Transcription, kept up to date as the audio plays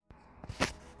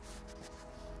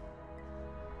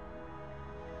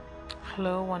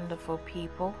Hello, wonderful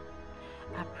people.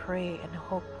 I pray and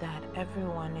hope that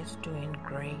everyone is doing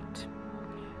great.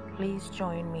 Please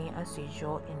join me as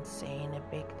usual in saying a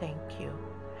big thank you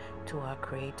to our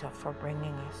Creator for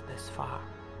bringing us this far.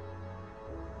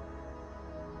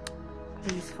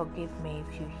 Please forgive me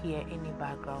if you hear any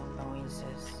background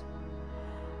noises.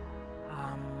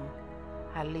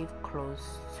 I live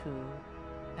close to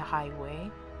the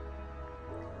highway,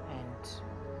 and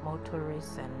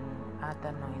motorists and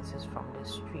other noises from the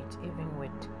street, even with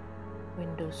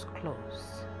windows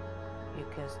closed, you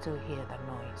can still hear the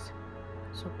noise.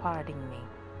 So pardon me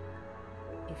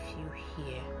if you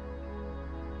hear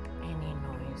any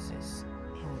noises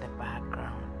in the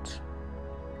background.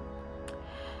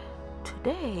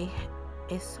 Today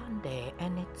is Sunday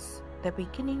and it's the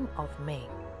beginning of May,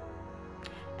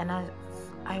 and as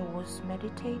I was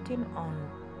meditating on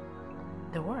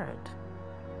the word,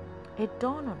 it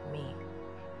dawned on me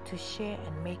to share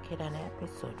and make it an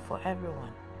episode for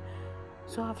everyone.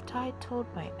 So I've titled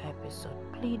my episode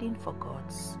Pleading for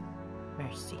God's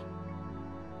Mercy.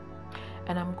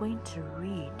 And I'm going to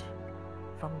read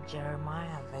from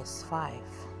Jeremiah verse 5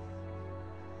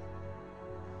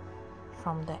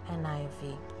 from the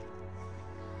NIV.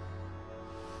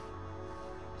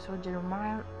 So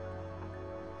Jeremiah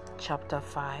chapter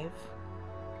 5,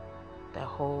 the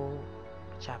whole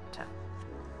chapter.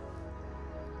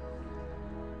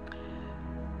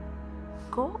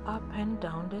 Go up and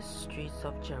down the streets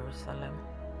of Jerusalem.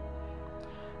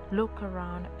 Look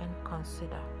around and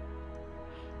consider.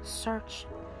 Search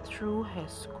through her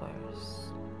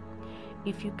squares.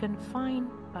 If you can find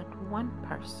but one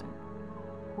person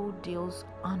who deals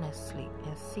honestly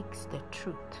and seeks the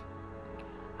truth,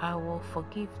 I will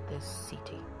forgive this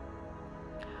city.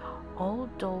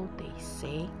 Although they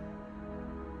say,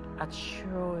 as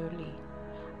surely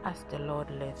as the Lord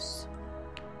lives,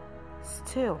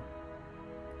 still,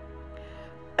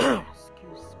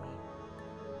 excuse me,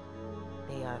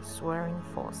 they are swearing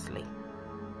falsely.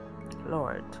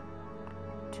 Lord,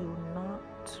 do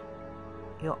not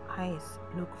your eyes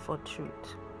look for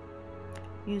truth?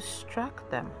 You struck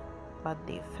them, but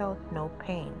they felt no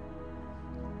pain.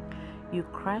 You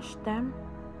crushed them,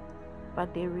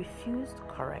 but they refused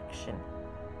correction.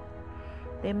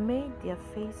 They made their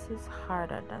faces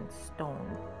harder than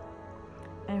stone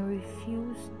and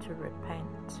refused to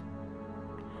repent.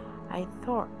 I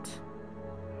thought,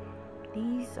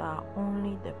 these are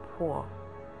only the poor.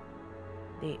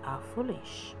 They are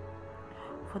foolish,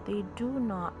 for they do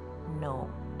not know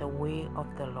the way of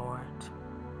the Lord,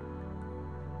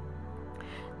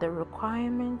 the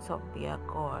requirements of their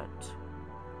God.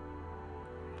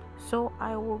 So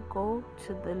I will go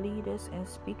to the leaders and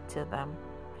speak to them.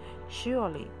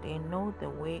 Surely they know the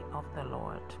way of the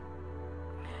Lord,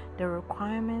 the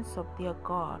requirements of their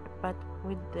God, but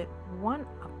with the one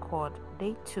accord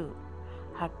they too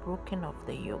had broken off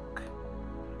the yoke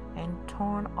and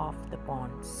torn off the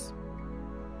bonds.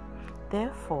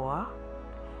 Therefore,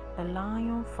 a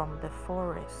lion from the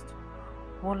forest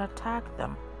will attack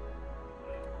them.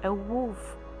 A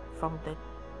wolf from the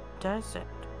desert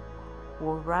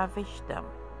will ravish them.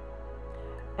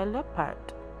 A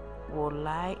leopard will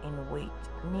lie in wait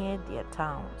near their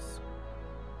towns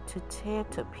to tear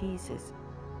to pieces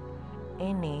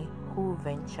any who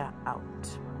venture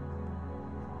out.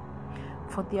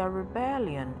 For their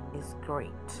rebellion is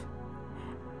great,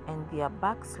 and their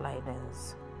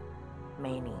backslidings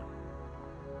many.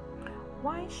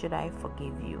 Why should I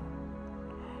forgive you?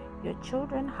 Your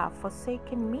children have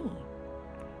forsaken me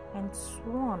and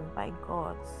sworn by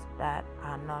gods that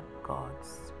are not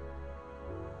gods.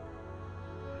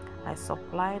 I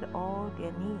supplied all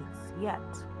their needs, yet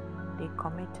they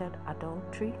committed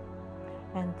adultery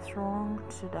and thronged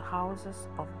to the houses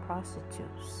of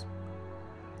prostitutes.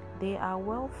 They are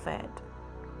well-fed,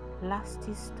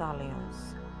 lusty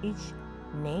stallions, each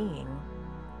neighing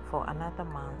for another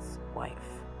man's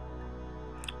wife.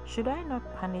 Should I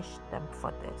not punish them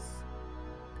for this?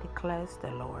 Declares the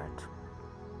Lord.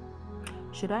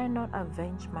 Should I not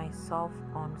avenge myself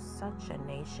on such a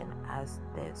nation as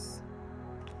this?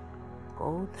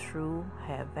 Go through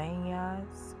her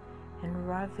vineyards and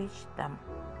ravage them,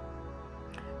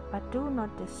 but do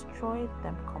not destroy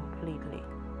them completely.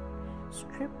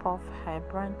 Strip off her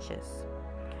branches,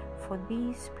 for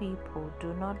these people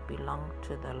do not belong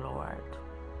to the Lord.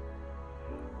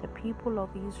 The people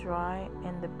of Israel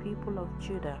and the people of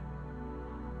Judah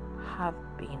have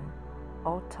been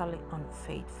utterly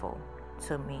unfaithful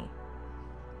to me,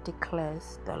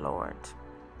 declares the Lord.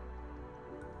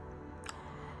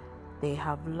 They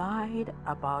have lied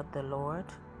about the Lord.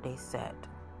 They said,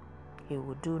 He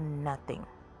will do nothing.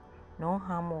 No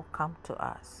harm will come to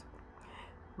us.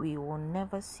 we will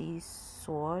never see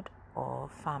sword or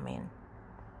famine.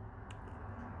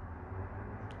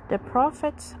 The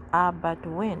prophets are but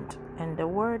wind, and the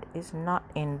word is not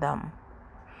in them.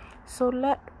 So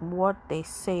let what they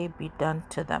say be done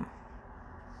to them.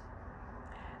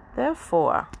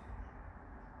 Therefore,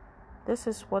 this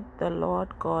is what the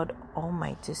Lord God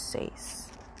Almighty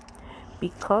says.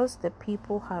 Because the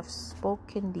people have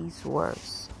spoken these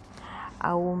words,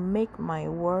 I will make my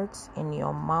words in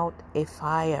your mouth a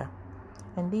fire,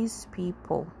 and these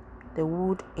people the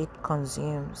wood it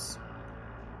consumes.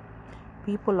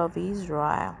 People of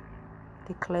Israel,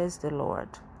 declares the Lord,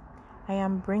 I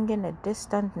am bringing a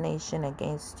distant nation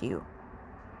against you,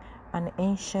 an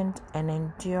ancient and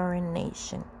enduring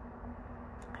nation,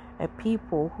 a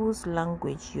people whose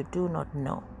language you do not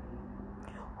know,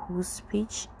 whose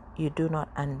speech you do not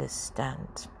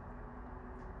understand.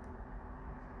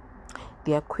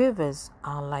 Their quivers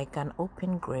are like an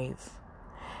open grave,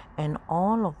 and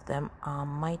all of them are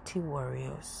mighty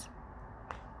warriors.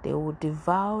 They will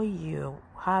devour your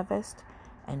harvest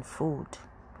and food,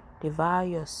 devour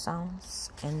your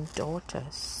sons and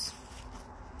daughters.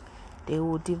 They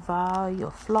will devour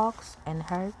your flocks and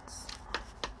herds,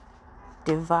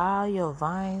 devour your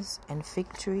vines and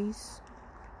fig trees.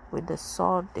 With the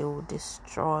sword they will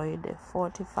destroy the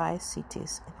fortified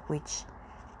cities in which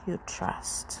you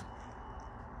trust.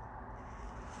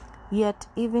 Yet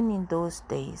even in those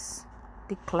days,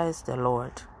 declares the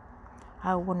Lord,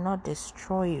 I will not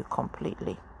destroy you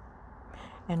completely.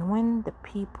 And when the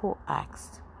people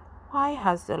asked, why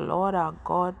has the Lord our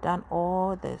God done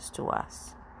all this to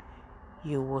us?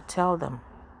 You will tell them,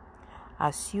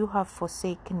 as you have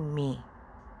forsaken me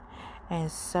and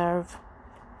served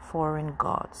foreign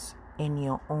gods in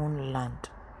your own land,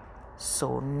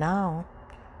 so now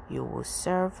you will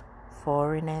serve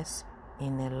foreigners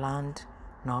in a land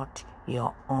not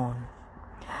your own.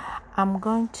 I'm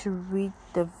going to read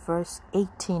the verse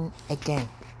 18 again.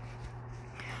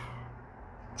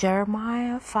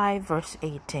 Jeremiah 5 verse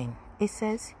 18. It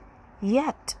says,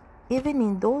 yet even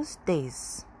in those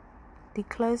days,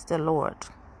 declares the Lord,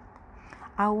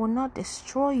 I will not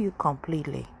destroy you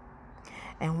completely.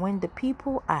 And when the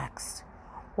people asked,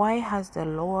 why has the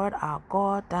Lord our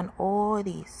God done all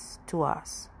this to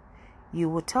us? You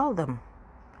will tell them,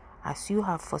 as you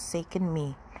have forsaken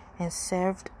me and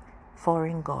served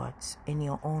foreign gods in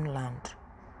your own land,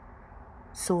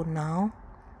 so now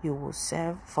you will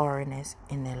serve foreigners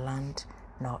in a land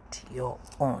not your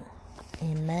own.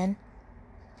 Amen.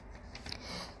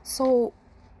 So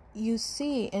you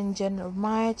see in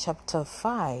Jeremiah chapter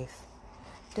 5,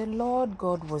 the Lord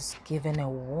God was given a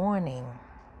warning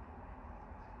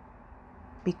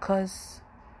because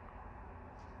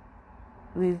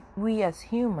we as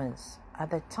humans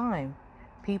at the time,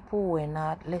 people were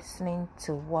not listening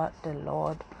to what the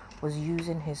Lord was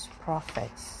using his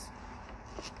prophets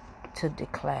to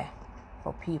declare,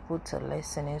 for people to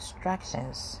listen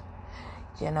instructions.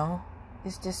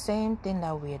 It's the same thing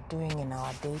that we're doing in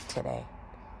our day today.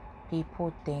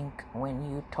 People think when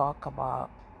you talk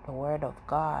about the word of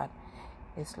God,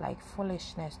 it's like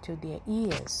foolishness to their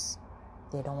ears.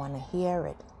 They don't want to hear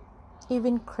it.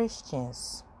 Even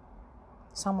Christians,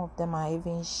 some of them are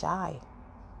even shy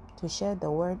to share the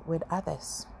word with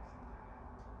others.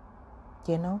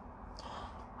 I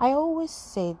always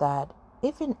say that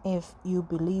even if you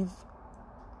believe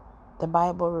the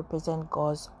Bible represents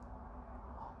God's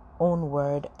own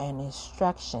word and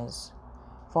instructions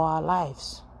for our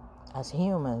lives as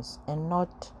humans, and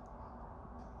not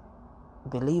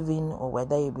believing, or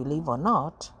whether you believe or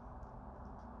not,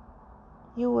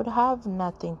 you would have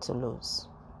nothing to lose.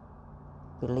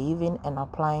 Believing and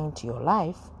applying to your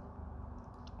life,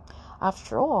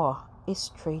 after all, it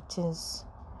straightens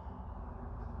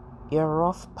your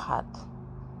rough path.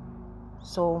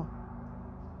 So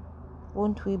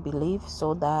won't we believe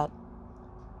so that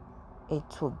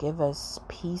it will give us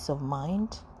peace of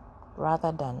mind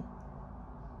rather than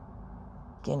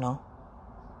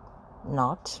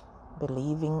not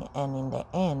believing and in the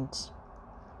end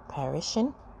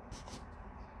perishing?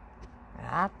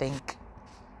 I think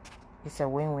it's a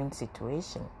win-win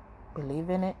situation. Believe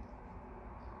in it,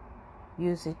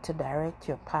 use it to direct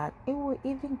your path. It will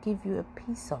even give you a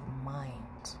peace of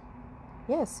mind.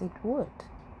 Yes, it would.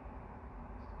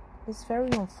 It's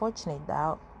very unfortunate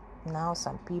that now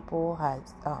some people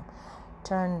has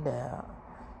turned the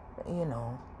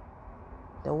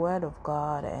word of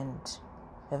God and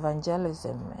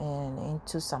evangelism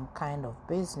into some kind of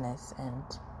business and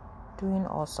doing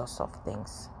all sorts of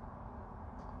things.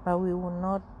 But we will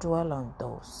not dwell on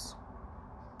those.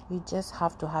 You just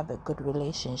have to have a good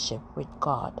relationship with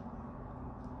God.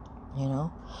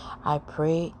 I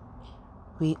pray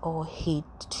we all heed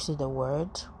to the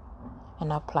word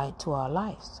and apply it to our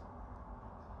lives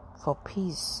for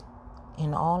peace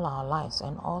in all our lives,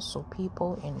 and also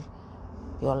people in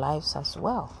your lives as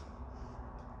well.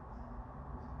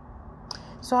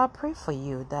 So I pray for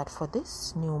you that for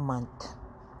this new month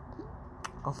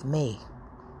of May,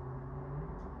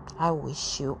 I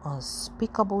wish you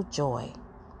unspeakable joy,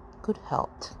 good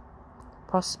health,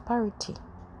 prosperity,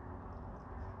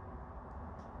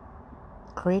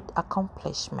 great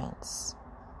accomplishments,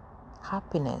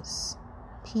 happiness,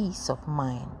 peace of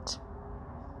mind,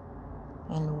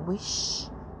 and wish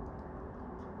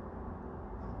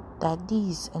that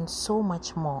these and so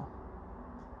much more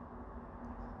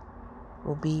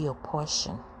will be your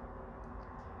portion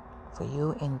for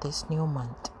you in this new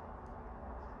month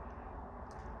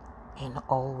and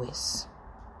always.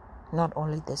 Not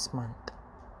only this month,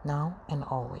 now and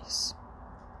always.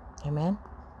 Amen.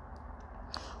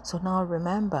 So now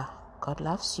remember, God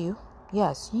loves you.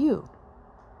 Yes, you.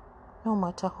 No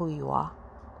matter who you are.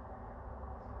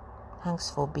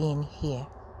 Thanks for being here.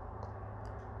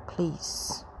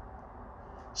 Please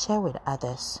share with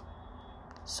others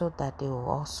so that they will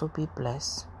also be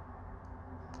blessed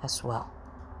as well.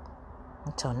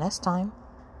 Until next time,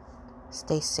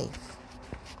 stay safe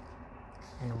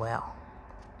and well.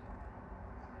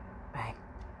 Bye.